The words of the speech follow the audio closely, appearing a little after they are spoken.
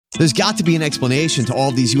There's got to be an explanation to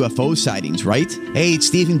all these UFO sightings, right? Hey, it's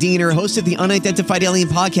Stephen Diener, host of the Unidentified Alien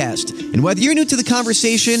Podcast. And whether you're new to the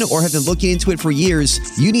conversation or have been looking into it for years,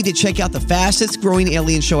 you need to check out the fastest growing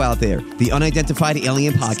alien show out there, the Unidentified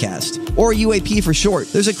Alien Podcast, or UAP for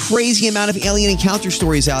short. There's a crazy amount of alien encounter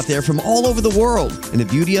stories out there from all over the world. And the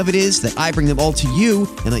beauty of it is that I bring them all to you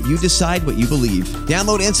and let you decide what you believe.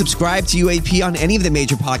 Download and subscribe to UAP on any of the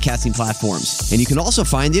major podcasting platforms. And you can also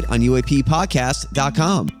find it on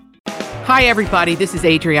UAPpodcast.com. Hi, everybody. This is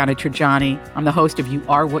Adriana Trajani. I'm the host of You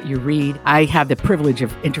Are What You Read. I have the privilege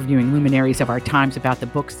of interviewing luminaries of our times about the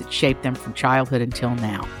books that shaped them from childhood until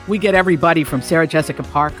now. We get everybody from Sarah Jessica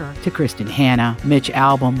Parker to Kristen Hanna, Mitch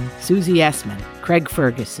Albom, Susie Essman, Craig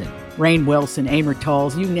Ferguson, Rainn Wilson, Amor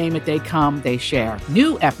Tolls, you name it, they come, they share.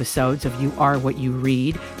 New episodes of You Are What You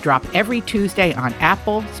Read drop every Tuesday on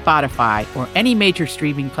Apple, Spotify, or any major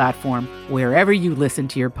streaming platform wherever you listen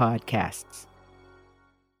to your podcasts.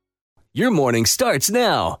 Your morning starts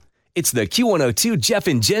now. It's the Q102 Jeff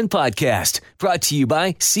and Jen podcast brought to you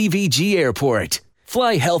by CVG Airport.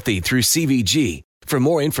 Fly healthy through CVG. For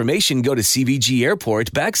more information, go to CVG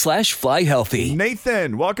Airport /fly healthy.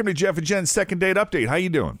 Nathan, welcome to Jeff and Jen's second date update. How you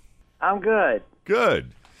doing? I'm good.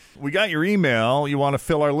 Good. We got your email. You want to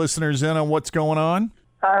fill our listeners in on what's going on?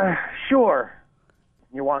 Sure.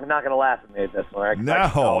 You're not going to laugh at me at this one, right?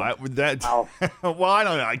 Well, I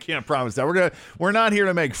don't know. I can't promise that. We're not here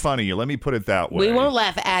to make fun of you. Let me put it that way. We won't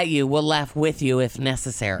laugh at you. We'll laugh with you if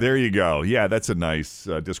necessary. There you go. Yeah, that's a nice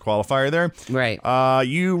disqualifier there. Right.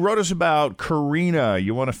 You wrote us about Karina.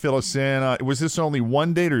 You want to fill us in? Was this only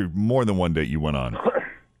one date or more than one date you went on?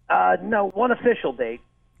 No, one official date.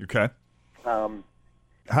 Okay.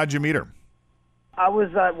 How'd you meet her? I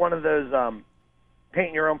was at one of those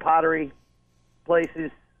paint your own pottery places.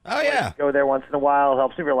 Oh, yeah. Go there once in a while.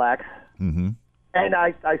 Helps me relax. Mm-hmm. And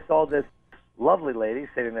I saw this lovely lady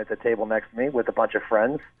sitting at the table next to me with a bunch of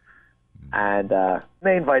friends. And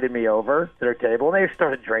they invited me over to their table, and they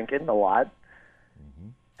started drinking a lot. Mm-hmm.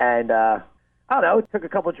 And I don't know, it took a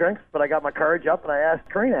couple of drinks, but I got my courage up, and I asked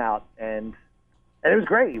Karina out. And it was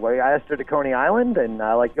great. I asked her to Coney Island, and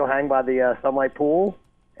go hang by the Sunlight Pool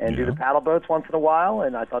and do the paddle boats once in a while.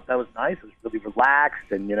 And I thought that was nice. It was really relaxed,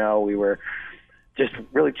 and, we were just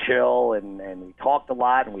really chill, and we talked a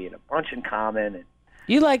lot, and we had a bunch in common. And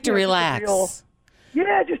you like to relax. Who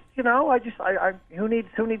needs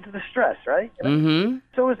the stress, right? Mm-hmm.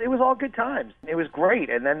 So it was all good times. It was great,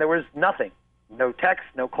 and then there was nothing, no texts,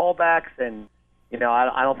 no callbacks, and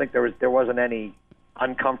I don't think there wasn't any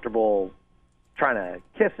uncomfortable trying to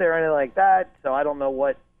kiss her or anything like that. So I don't know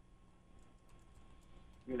what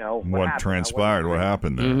what transpired, what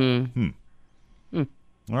happened there. Mm-hmm.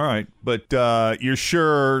 All right, but you're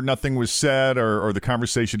sure nothing was said or the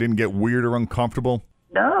conversation didn't get weird or uncomfortable?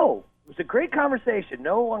 No. It was a great conversation.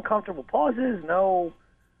 No uncomfortable pauses, no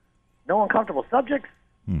uncomfortable subjects.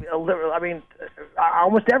 I mean,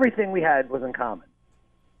 almost everything we had was in common.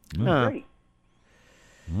 Great.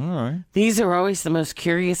 All right. These are always the most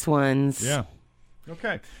curious ones. Yeah.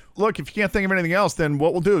 Okay. Look, if you can't think of anything else, then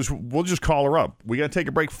what we'll do is we'll just call her up. We got to take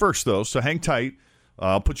a break first, though, so hang tight.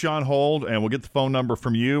 I'll put you on hold, and we'll get the phone number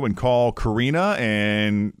from you and call Karina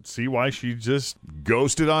and see why she just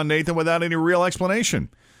ghosted on Nathan without any real explanation.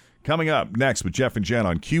 Coming up next with Jeff and Jen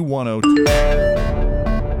on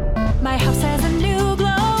Q102. My house has a new glow.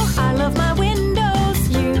 I love my windows.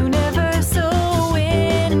 Universal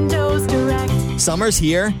Windows Direct. Summer's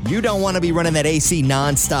here. You don't want to be running that AC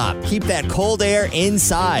nonstop. Keep that cold air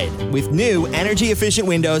inside with new energy-efficient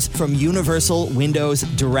windows from Universal Windows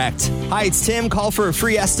Direct. Hi, it's Tim. Call for a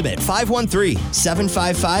free estimate.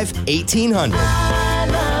 513-755-1800. I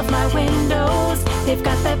love my windows. They've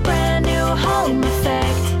got that brand new home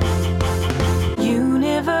effect.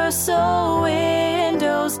 Universal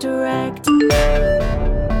Windows Direct.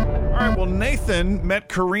 All right, well, Nathan met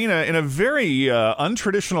Karina in a very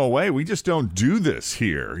untraditional way. We just don't do this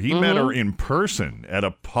here. He met her in person at a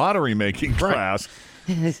pottery making class.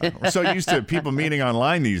 We're so used to people meeting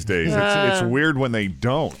online these days. It's weird when they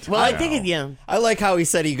don't. Well, I think I like how he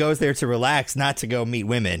said he goes there to relax, not to go meet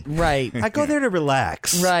women. Right. I go there to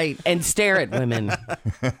relax. Right. And stare at women.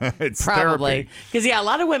 It's probably. Because, a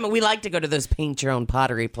lot of women, we like to go to those paint your own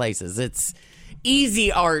pottery places. It's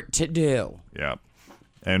easy art to do. Yeah.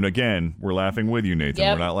 And again, we're laughing with you, Nathan.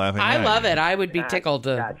 Yep. We're not laughing at I love you. it. I would be tickled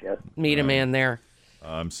to meet a man there.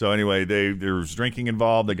 So anyway, there was drinking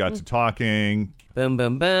involved. They got to talking. Boom,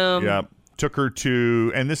 boom, boom. Yeah. Took her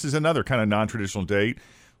to, and this is another kind of non-traditional date,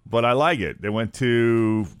 but I like it. They went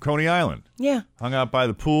to Coney Island. Yeah. Hung out by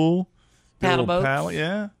the pool. Paddle boats.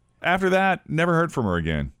 Yeah. After that, never heard from her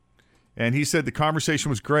again. And he said the conversation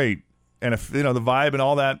was great. And if the vibe and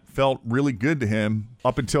all that felt really good to him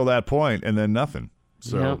up until that point, and then nothing.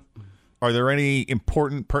 So, Are there any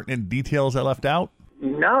important, pertinent details I left out?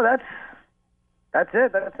 No, that's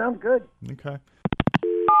it. That sounds good. Okay.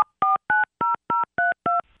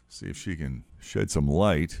 See if she can shed some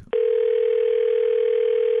light.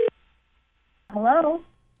 Hello.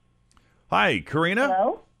 Hi, Karina.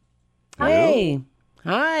 Hello. Hey.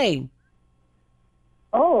 Hi.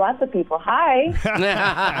 Oh, lots of people. Hi.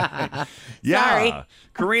 Yeah. Sorry.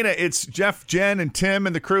 Karina, it's Jeff, Jen, and Tim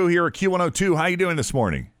and the crew here at Q102. How you doing this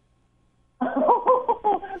morning?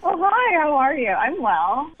 Oh, hi. How are you? I'm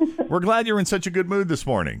well. We're glad you're in such a good mood this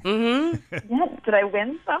morning. Yeah, did I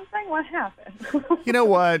win something? What happened? You know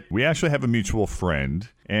what? We actually have a mutual friend,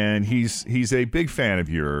 and he's a big fan of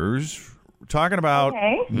yours. We're talking about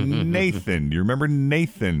Nathan. You remember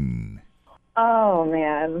Nathan? Oh,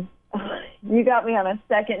 man. You got me on a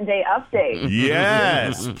second day update.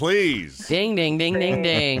 Yes, please. Ding, ding, ding, ding,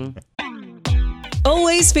 ding.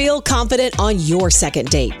 Always feel confident on your second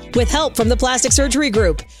date. With help from the Plastic Surgery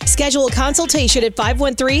Group. Schedule a consultation at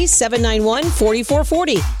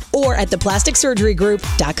 513-791-4440 or at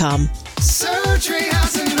theplasticsurgerygroup.com. Surgery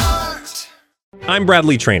has an art. I'm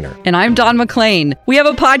Bradley Trainer. And I'm Don McClain. We have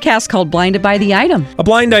a podcast called Blinded by the Item. A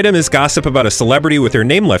blind item is gossip about a celebrity with their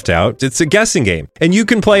name left out. It's a guessing game, and you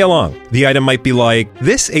can play along. The item might be like,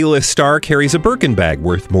 this A-list star carries a Birkin bag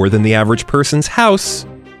worth more than the average person's house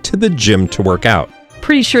to the gym to work out.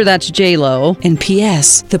 Pretty sure that's J-Lo. And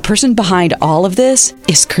P.S. the person behind all of this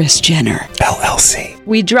is Kris Jenner, LLC.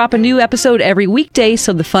 We drop a new episode every weekday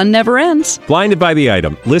so the fun never ends. Blinded by the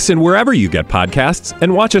Item. Listen wherever you get podcasts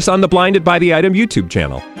and watch us on the Blinded by the Item YouTube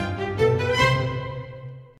channel.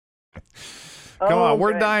 Come on,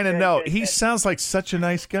 we're dying to know. He sounds like such a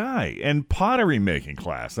nice guy. And pottery making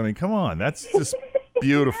class. I mean, come on. That's just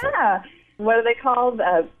beautiful. Yeah. What are they called?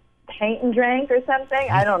 Paint and drink or something?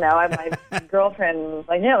 I don't know. My girlfriend was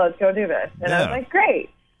like, yeah, let's go do this. And I was like, great.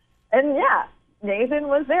 And yeah, Nathan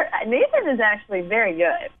was there. Nathan is actually very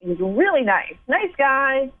good. He's really nice. Nice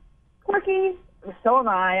guy. Quirky. So am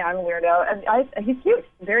I. I'm a weirdo. And he's cute.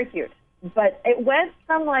 Very cute. But it went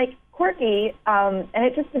from like quirky, and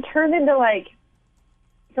it turned into like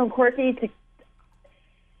from quirky to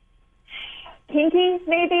kinky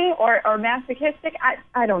maybe, or masochistic.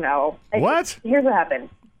 I don't know. What? Here's what happened.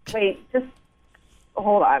 Wait, just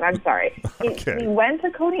hold on. I'm sorry. Okay. We went to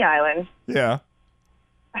Coney Island. Yeah.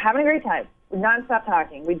 Having a great time. Non-stop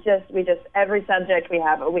talking. We just every subject we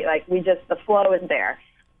have, the flow is there.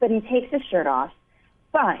 But he takes his shirt off.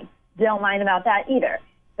 Fine. Don't mind about that either.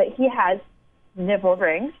 But he has nipple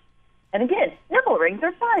rings. And again, nipple rings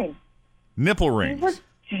are fine. Nipple rings. These were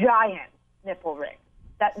giant nipple rings.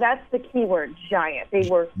 That's the key word, giant. They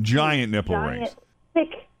were giant nipple rings.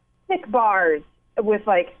 Thick bars with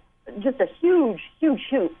like just a huge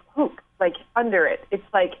hoop like under it. It's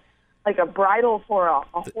like a bridle for a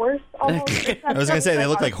horse almost. I was going to say, they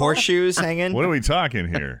look like horseshoes hanging. What are we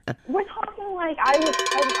talking here? We're talking like I'm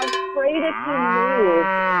afraid if you move.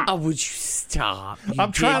 Oh, would you stop?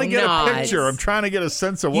 I'm trying to get a picture. I'm trying to get a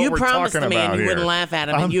sense of what we're talking about here. You promised me you wouldn't laugh at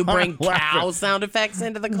him, and you bring cow sound effects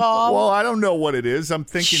into the call? Well, I don't know what it is. I'm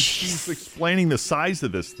thinking she's explaining the size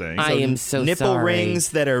of this thing. I am so nipple sorry. rings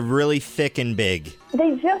that are really thick and big.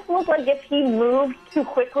 They just look like if he moved too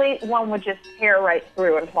quickly, one would just tear right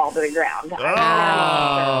through and fall to the ground.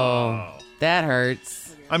 Oh, that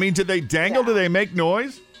hurts. I mean, did they dangle? Yeah. Do they make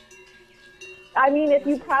noise? I mean, if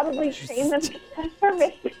you probably train them for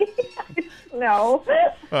maybe. No.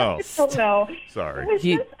 Oh. I don't know. Sorry.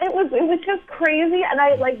 It was just crazy, and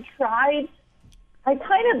I tried. I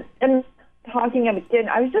kind of am talking again.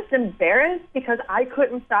 I was just embarrassed because I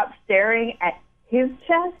couldn't stop staring at his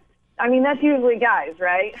chest. I mean, that's usually guys,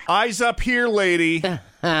 right? Eyes up here, lady.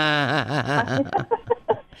 I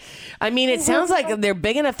mean, it sounds like they're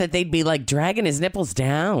big enough that they'd be like dragging his nipples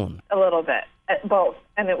down. A little bit, both.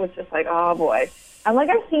 And it was just like, oh boy. I'm like,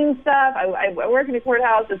 I've seen stuff. I work in the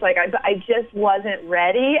courthouse. It's like, I just wasn't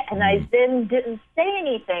ready. And I then didn't say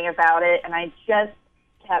anything about it. And I just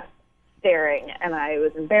kept staring. And I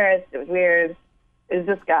was embarrassed. It was weird. It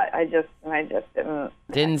just I just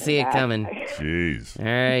didn't see it coming. Jeez. All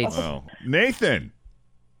right. Well, Nathan.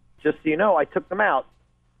 Just so you know, I took them out.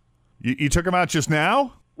 You took them out just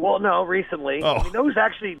now? Well, no, recently. Oh. I mean, those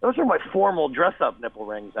are my formal dress-up nipple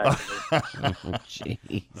rings, actually.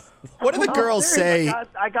 Jeez. What do the girls say?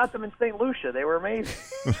 I got them in St. Lucia. They were amazing.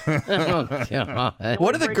 Oh, God.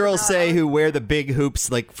 What do the girls say who wear the big hoops,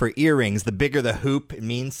 like for earrings? The bigger the hoop, it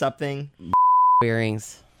means something?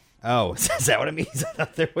 Earrings. Oh, is that what it means? I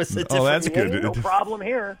thought there was a difference. Oh, that's good. No problem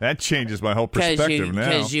here. That changes my whole perspective now.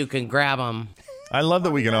 Because you can grab them. I love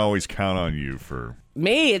that we can always count on you for...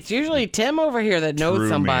 Me, it's usually Tim over here that knows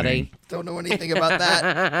somebody. Meaning. Don't know anything about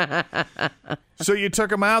that. So you took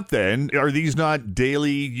them out then. Are these not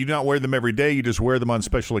daily? You not wear them every day? You just wear them on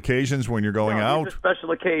special occasions when you're going out? These are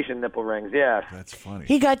special occasion nipple rings, yes. That's funny.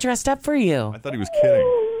 He got dressed up for you. I thought he was kidding.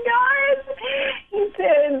 Oh, God. He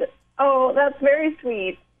did. Oh, that's very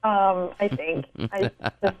sweet, I think. It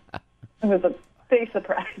was a big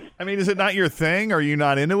surprise. I mean, is it not your thing? Are you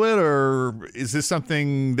not into it? Or is this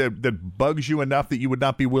something that bugs you enough that you would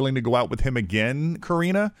not be willing to go out with him again,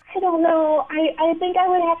 Karina? I don't know. I think I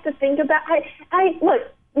would have to think about look,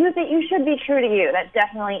 you should be true to you. That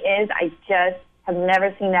definitely is. I just have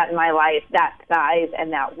never seen that in my life, that size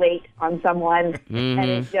and that weight on someone. Mm-hmm. And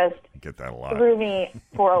it just get that a lot. Threw me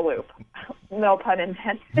for a loop. No pun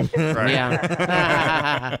intended. Right.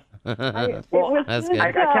 Yeah. That's good.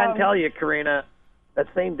 I can tell you, Karina, that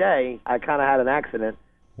same day, I kind of had an accident.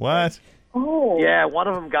 What? Oh. Yeah, one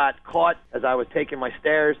of them got caught as I was taking my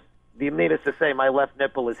stairs. Needless to say, my left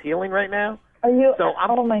nipple is healing right now. Are you? So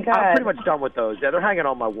oh my God! I'm pretty much done with those. Yeah, they're hanging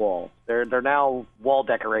on my wall. They're now wall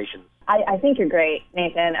decorations. I think you're great,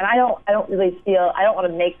 Nathan, and I don't really feel I don't want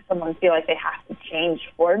to make someone feel like they have to change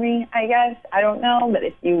for me. I guess I don't know, but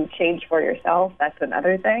if you change for yourself, that's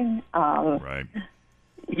another thing. Right.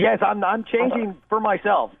 Yes, I'm changing for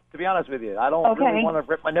myself. To be honest with you, I don't really want to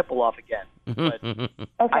rip my nipple off again. But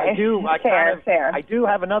okay. Fair. I do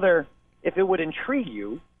have another. If it would intrigue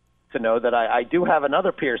you to know that I do have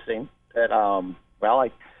another piercing that I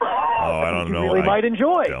don't know. Really might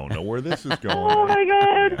enjoy. I don't know where this is going. Oh my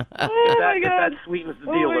God! Oh my If God! that sweetens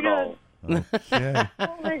the deal at all. Okay.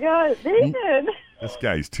 Oh my God, Nathan! This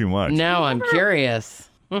guy's too much. Now I'm curious.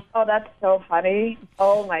 Oh, that's so funny.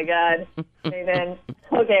 Oh my God, Nathan.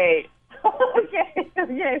 Okay,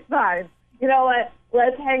 fine. You know what?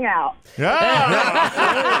 Let's hang out.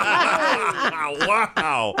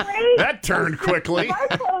 Wow. Right? That turned quickly.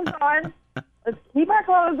 Let's keep our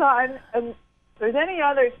clothes on. And if there's any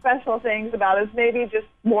other special things about us, maybe just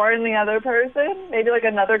warn the other person. Maybe like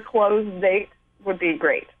another closed date would be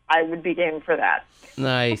great. I would be game for that.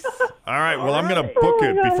 Nice. All right. Well, I'm going to book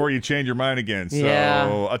it before you change your mind again.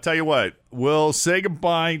 So I'll tell you what. We'll say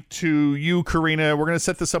goodbye to you, Karina. We're going to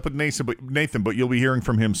set this up with Nathan, but you'll be hearing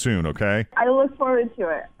from him soon, okay? I look forward to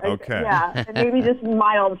it. Okay. Yeah, and maybe just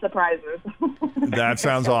mild surprises. That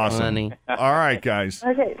sounds awesome. Funny. All right, guys.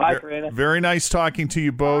 Okay. Bye, Karina. Very nice talking to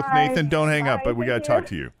you both. Bye. Nathan, don't hang up, but we got to talk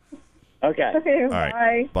to you. Okay. Okay, All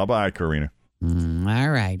right. Bye-bye, Karina.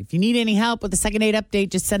 All right. If you need any help with the second date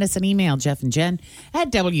update, just send us an email, Jeff and Jen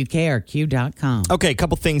at WKRQ.com. Okay, a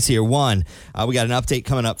couple things here. One, we got an update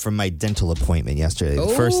coming up from my dental appointment yesterday. The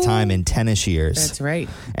first time in 10-ish years. That's right.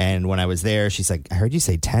 And when I was there, she's like, I heard you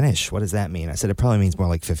say 10-ish. What does that mean? I said, it probably means more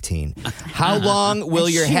like 15. How long will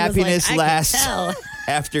your happiness last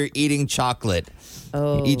after eating chocolate?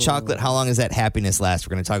 Oh. Eat chocolate. How long does that happiness last?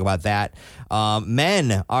 We're going to talk about that.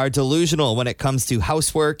 Men are delusional when it comes to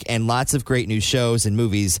housework, and lots of great new shows and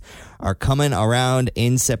movies are coming around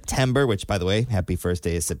in September, which, by the way, happy first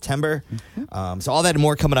day of September. So all that and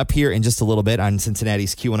more coming up here in just a little bit on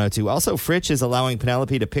Cincinnati's Q102. Also, Fritch is allowing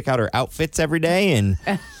Penelope to pick out her outfits every day, and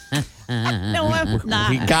No, I'm not.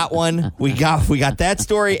 we got one. We got that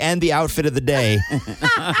story and the outfit of the day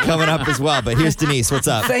coming up as well. But here's Denise. What's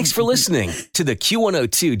up? Thanks for listening to the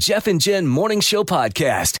Q102 Jeff and Jen Morning Show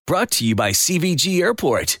podcast, brought to you by CVG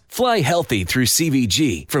Airport. Fly healthy through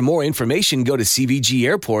CVG. For more information, go to CVG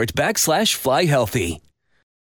Airport /fly healthy.